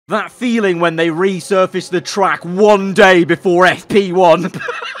That feeling when they resurface the track one day before FP1.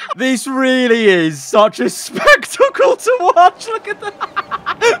 This really is such a spectacle to watch. Look at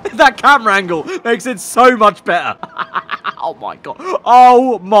that. That camera angle makes it so much better. Oh my god.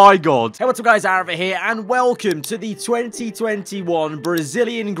 Oh my god. Hey, what's up guys, aarava here, and welcome to the 2021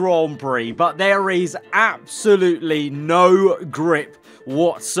 Brazilian Grand Prix. But there is absolutely no grip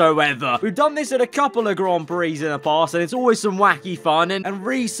whatsoever. We've done this at a couple of Grand Prix in the past, and it's always some wacky fun. And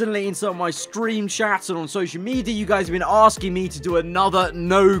recently, in some of my stream chats and on social media, you guys have been asking me to do another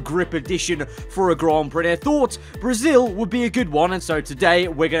no-grip edition for a Grand Prix. And I thought Brazil would be a good one, and so today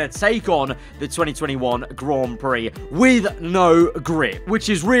we're going to take on the 2021 Grand Prix with no grip, which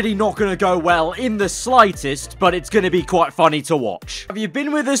is really not going to go well in the slightest, but it's going to be quite funny to watch. If you've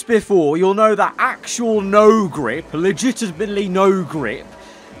been with us before, you'll know that actual no grip, legitimately no grip,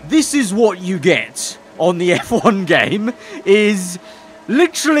 this is what you get on the F1 game, is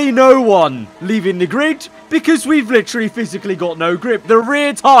literally no one leaving the grid because we've literally physically got no grip. The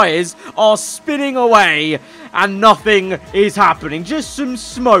rear tyres are spinning away and nothing is happening. Just some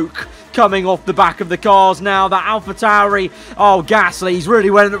smoke coming off the back of the cars now. That AlphaTauri, oh, Gasly, he's really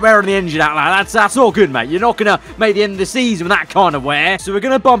wearing the engine out loud. That's not good, mate. You're not going to make the end of the season with that kind of wear. So we're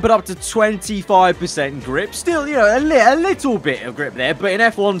going to bump it up to 25% grip. Still, you know, a little bit of grip there. But in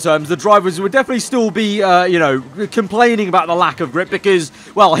F1 terms, the drivers would definitely still be, you know, complaining about the lack of grip because,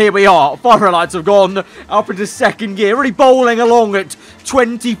 well, here we are. Fire lights have gone up into second gear, really bowling along at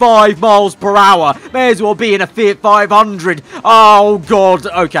 25 miles per hour. May as well be in a Fiat 500. Oh, God.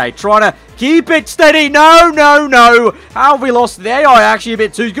 Okay, trying to keep it steady. No, no, no. How have we lost the AI? Actually a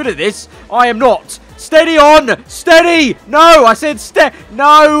bit too good at this. I am not. Steady on. Steady. No, I said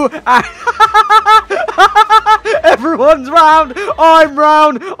no. Everyone's round. I'm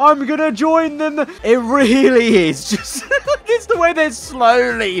round. I'm going to join them. It really is. Just it's the way they're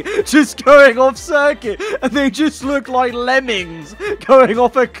slowly just going off circuit. And they just look like lemmings going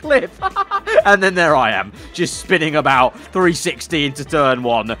off a cliff. And then there I am, just spinning about 360 into turn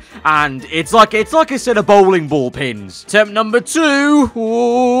one. And it's like a set of bowling ball pins. Attempt number 2.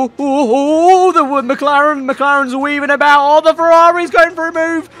 Ooh, the McLaren's weaving about. Oh, the Ferrari's going for a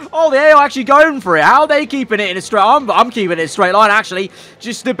move. Oh, the AI actually going for it. How are they keeping it in a straight line? I'm keeping it in a straight line, actually.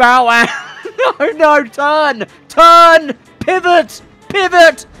 Just about. No, turn. Pivot.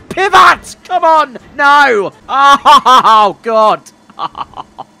 Come on. No. Oh, God.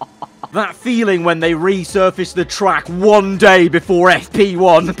 That feeling when they resurface the track one day before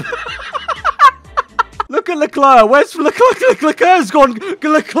FP1. Look at Leclerc. Where's Leclerc? Leclerc's gone.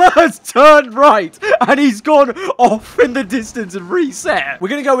 Leclerc's turned right, and he's gone off in the distance and reset. We're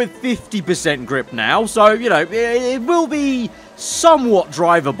going to go with 50% grip now, so, you know, it will be somewhat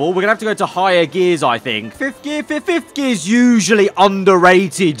drivable. We're going to have to go to higher gears, I think. Fifth gear is usually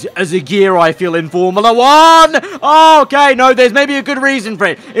underrated as a gear, I feel, in Formula 1. Oh, okay, no, there's maybe a good reason for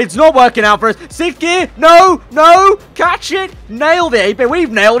it. It's not working out for us. Sixth gear, no, catch it. Nailed it.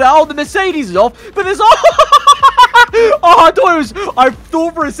 We've nailed it. Oh, the Mercedes is off, but there's... Oh, I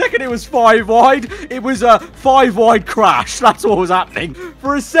thought for a second it was 5 wide. It was a 5 wide crash. That's what was happening.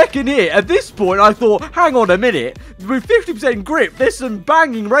 For a second here, at this point, I thought, hang on a minute. With 50% grip, there's some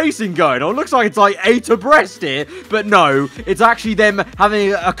banging racing going on. Looks like it's like 8 abreast here. But no, it's actually them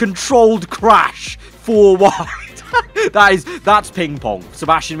having a controlled crash 4 wide. That's ping pong.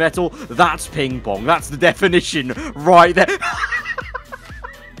 Sebastian Vettel, that's ping pong. That's the definition right there.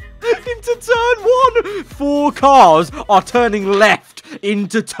 Into turn 1. 4 cars are turning left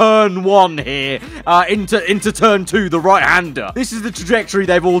into turn 1 here. Into turn 2, the right-hander. This is the trajectory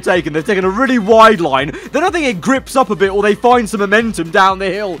they've all taken. They've taken a really wide line. Then I think it grips up a bit, or they find some momentum down the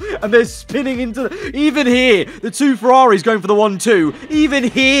hill, and they're spinning into... Even here, the 2 Ferraris going for the 1-2. Even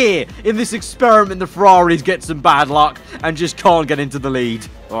here, in this experiment, the Ferraris get some bad luck and just can't get into the lead.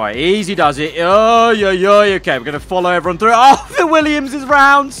 All right, easy does it. Oh, yeah. Okay, we're going to follow everyone through. Oh, the Williams is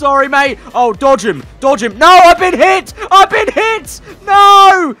round. Sorry, mate. Oh, dodge him. No, I've been hit.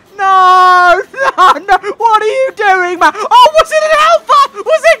 No. What are you doing, man? Oh, was it an Alpha?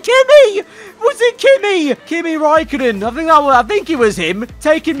 Was it Kimi? Kimi Raikkonen. I think it was him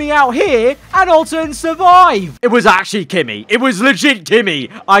taking me out here and also survive. It was actually Kimi. It was legit Kimi.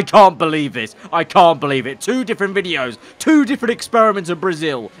 I can't believe this. I can't believe it. 2 different videos, 2 different experiments of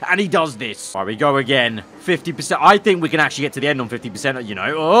Brazil, and he does this. All right, we go again. 50%. I think we can actually get to the end on 50%, you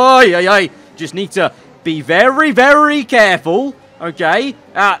know. Oh, yeah. Just need to be very, very careful. Okay.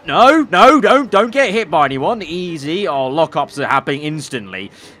 No, don't get hit by anyone. Easy. Oh, lockups are happening instantly.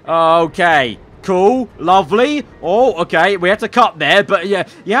 Okay. Cool. Lovely. Oh, okay. We have to cut there, but yeah,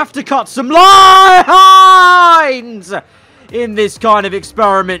 you have to cut some lines. in this kind of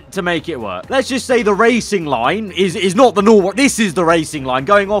experiment to make it work. Let's just say the racing line is not the normal. This is the racing line,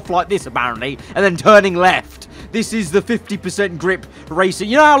 going off like this apparently, and then turning left. This is the 50% grip racing.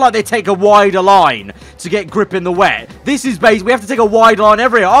 You know how, like, they take a wider line to get grip in the wet? This is basically, we have to take a wide line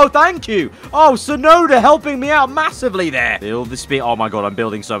everywhere. Oh, thank you. Oh, Sonoda helping me out massively there. Build the speed. Oh, my God, I'm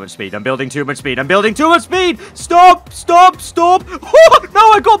building so much speed. I'm building too much speed. I'm building too much speed. Stop, stop, stop. Oh,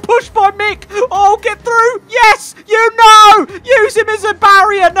 no, I got pushed by Mick. Oh, get through. Yes, you know. Use him as a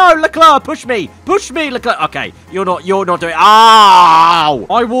barrier. No, Leclerc, push me. Push me, Leclerc. Okay, you're not doing it. Ow.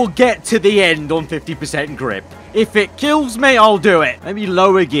 I will get to the end on 50% grip. If it kills me, I'll do it. Maybe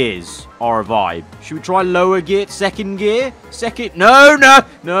lower gears are a vibe. Should we try lower gear? Second gear? Second? No.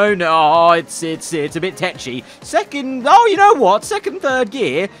 Oh, it's a bit tetchy. Second. Oh, you know what? Second, third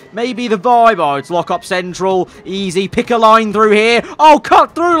gear. Maybe the vibe. Oh, it's lock up central. Easy. Pick a line through here. Oh,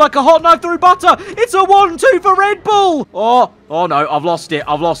 cut through like a hot knife through butter. It's a 1-2 for Red Bull. Oh no. I've lost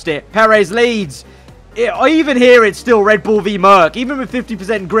it. Perez leads. Even here, it's still Red Bull v Merc, even with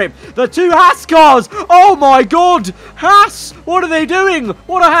 50% grip. The two Haas cars! Oh my God! Haas! What are they doing?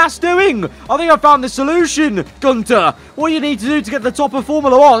 What are Haas doing? I think I found the solution, Gunter. What you need to do to get the top of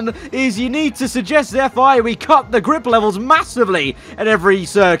Formula 1 is you need to suggest to the FIA we cut the grip levels massively at every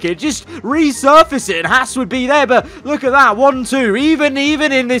circuit. Just resurface it and Haas would be there. But look at that, 1-2.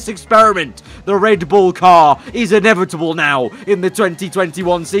 Even in this experiment, the Red Bull car is inevitable now in the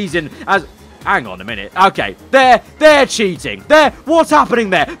 2021 season as... Hang on a minute. Okay, they're cheating. What's happening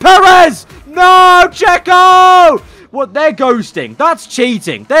there? Perez! No, Checo! What? They're ghosting. That's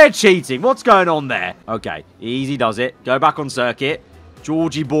cheating. They're cheating. What's going on there? Okay, easy does it. Go back on circuit.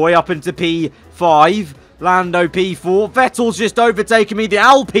 Georgie boy up into P5. Lando P4. Vettel's just overtaken me. The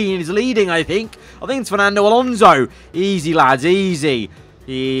Alpine is leading, I think. I think it's Fernando Alonso. Easy, lads. Easy.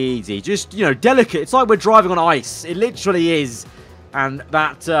 Easy. Just, you know, delicate. It's like we're driving on ice. It literally is. And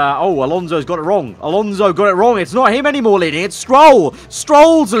that, oh, Alonso's got it wrong. Alonso got it wrong. It's not him anymore leading. It's Stroll.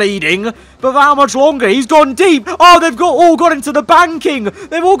 Stroll's leading. But for how much longer? He's gone deep. Oh, they've all got into the banking.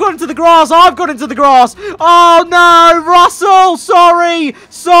 They've all got into the grass. I've got into the grass. Oh, no. Russell. Sorry.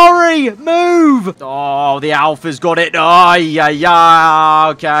 Sorry. Move. Oh, the Alpha's got it. Oh,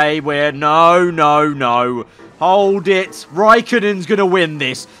 yeah. Okay. We're... No. Hold it. Raikkonen's going to win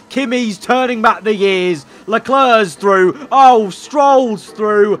this. Kimi's turning back the years. Leclerc's through. Oh, Stroll's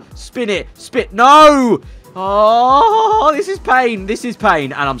through. Spin it. No. Oh, this is pain.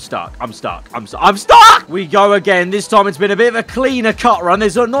 And I'm stuck. I'm stuck. We go again. This time it's been a bit of a cleaner cut run.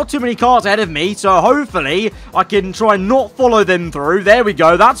 There's not too many cars ahead of me. So hopefully I can try and not follow them through. There we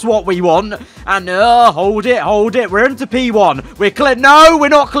go. That's what we want. And hold it. We're into P1. We're clear. No, we're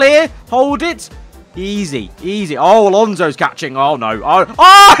not clear. Hold it. Easy. Oh, Alonso's catching. Oh, no.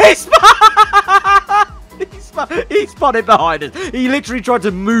 Oh, he spun it behind us. He literally tried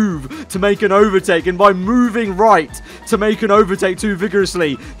to move to make an overtake. And by moving right to make an overtake too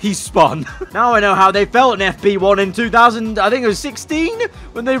vigorously, he spun. Now I know how they felt in FP1 in 2000, I think it was 16,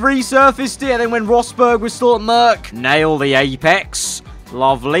 when they resurfaced it. And then when Rosberg was still at Merc. Nail the apex.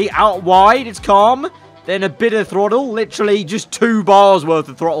 Lovely. Out wide. It's calm. Then a bit of throttle. Literally just 2 bars worth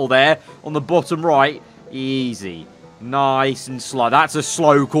of throttle there on the bottom right. Easy. Nice and slow. That's a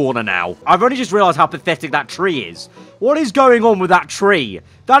slow corner now. I've only just realised how pathetic that tree is. What is going on with that tree?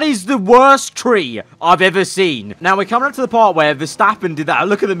 That is the worst tree I've ever seen. Now, we're coming up to the part where Verstappen did that.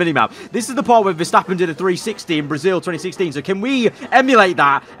 Look at the minimap. This is the part where Verstappen did a 360 in Brazil 2016. So, can we emulate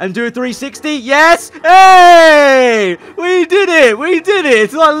that and do a 360? Yes! Hey! We did it!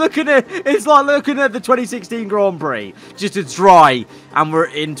 It's like looking at the 2016 Grand Prix. Just it's dry. And we're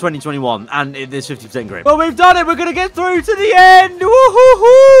in 2021. And there's 50% grip. But we've done it! We're going to get through to the end!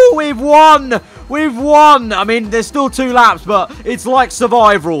 Woohoo! We've won! I mean, there's still 2 laps, but it's like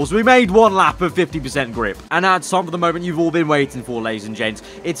survive rules. We made 1 lap of 50% grip. And now it's time for the moment you've all been waiting for, ladies and gents.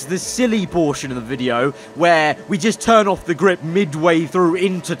 It's the silly portion of the video where we just turn off the grip midway through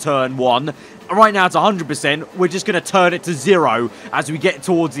into turn 1. Right now it's 100%. We're just going to turn it to 0 as we get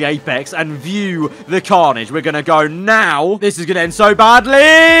towards the apex and view the carnage. We're going to go now. This is going to end so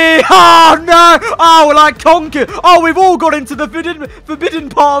badly. Oh, no. Oh, we're like conquered. Oh, we've all got into the forbidden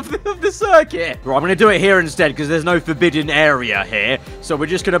part of the circuit. Right, I'm going to do it here instead because there's no forbidden area here. So we're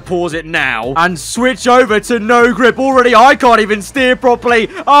just going to pause it now and switch over to no grip. Already, I can't even steer properly.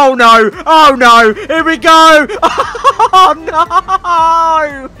 Oh, no. Oh, no. Here we go. Oh,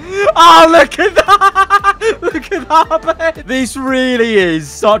 no. Oh, look at that! Look at that! This really is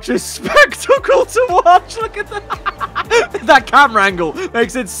such a spectacle to watch. Look at that! That camera angle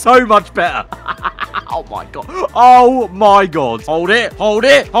makes it so much better. Oh my god. Oh my god. Hold it. Hold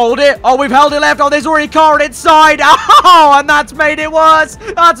it. Hold it. Oh, we've held it left. Oh, there's already a car on its side. Oh, and that's made it worse.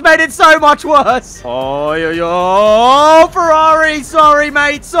 That's made it so much worse. Oh, Ferrari. Sorry,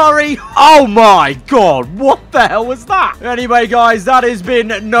 mate. Sorry. Oh my god. What the hell was that? Anyway, guys, that has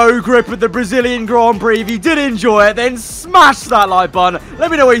been No Grip at the Brazilian Grand Prix. If you did enjoy it, then smash that like button.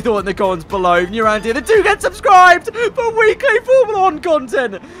 Let me know what you thought in the comments below. If you're around here, then do get subscribed for weekly Formula 1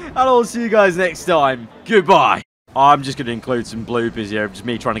 content. And I'll see you guys next time. Goodbye. I'm just going to include some bloopers here of just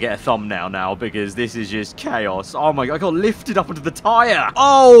me trying to get a thumbnail now because this is just chaos. Oh my god, I got lifted up into the tyre.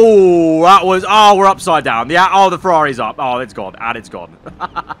 Oh, that was... Oh, we're upside down. Oh, the Ferrari's up. Oh, it's gone. And it's gone.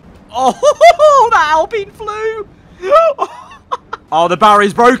 Oh, that Alpine flew. Oh, the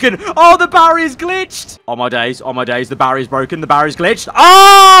barrier's broken. Oh, the barrier's glitched. On my days, the barrier's broken. The barrier's glitched.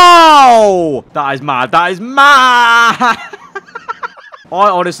 Oh! That is mad. That is mad. I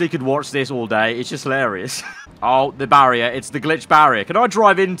honestly could watch this all day. It's just hilarious. Oh, the barrier. It's the glitch barrier. Can I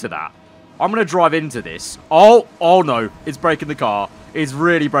drive into that? I'm going to drive into this. Oh no. It's breaking the car. It's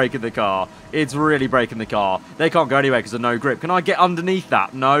really breaking the car. It's really breaking the car. They can't go anywhere because of no grip. Can I get underneath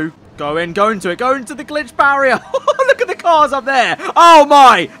that? No. Go in. Go into it. Go into the glitch barrier. Look at the cars up there. Oh,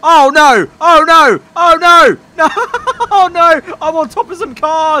 my. Oh, no. Oh, no. Oh, no. No. Oh, no. I'm on top of some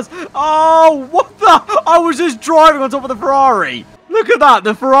cars. Oh, what the? I was just driving on top of the Ferrari. Look at that.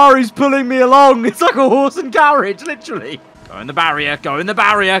 The Ferrari's pulling me along. It's like a horse and carriage, literally. Go in the barrier. Go in the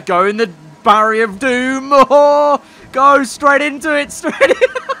barrier. Go in the barrier of doom. Oh, go straight into it. Straight in.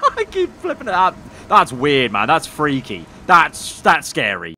 I keep flipping it up. That's weird, man. That's freaky. That's scary.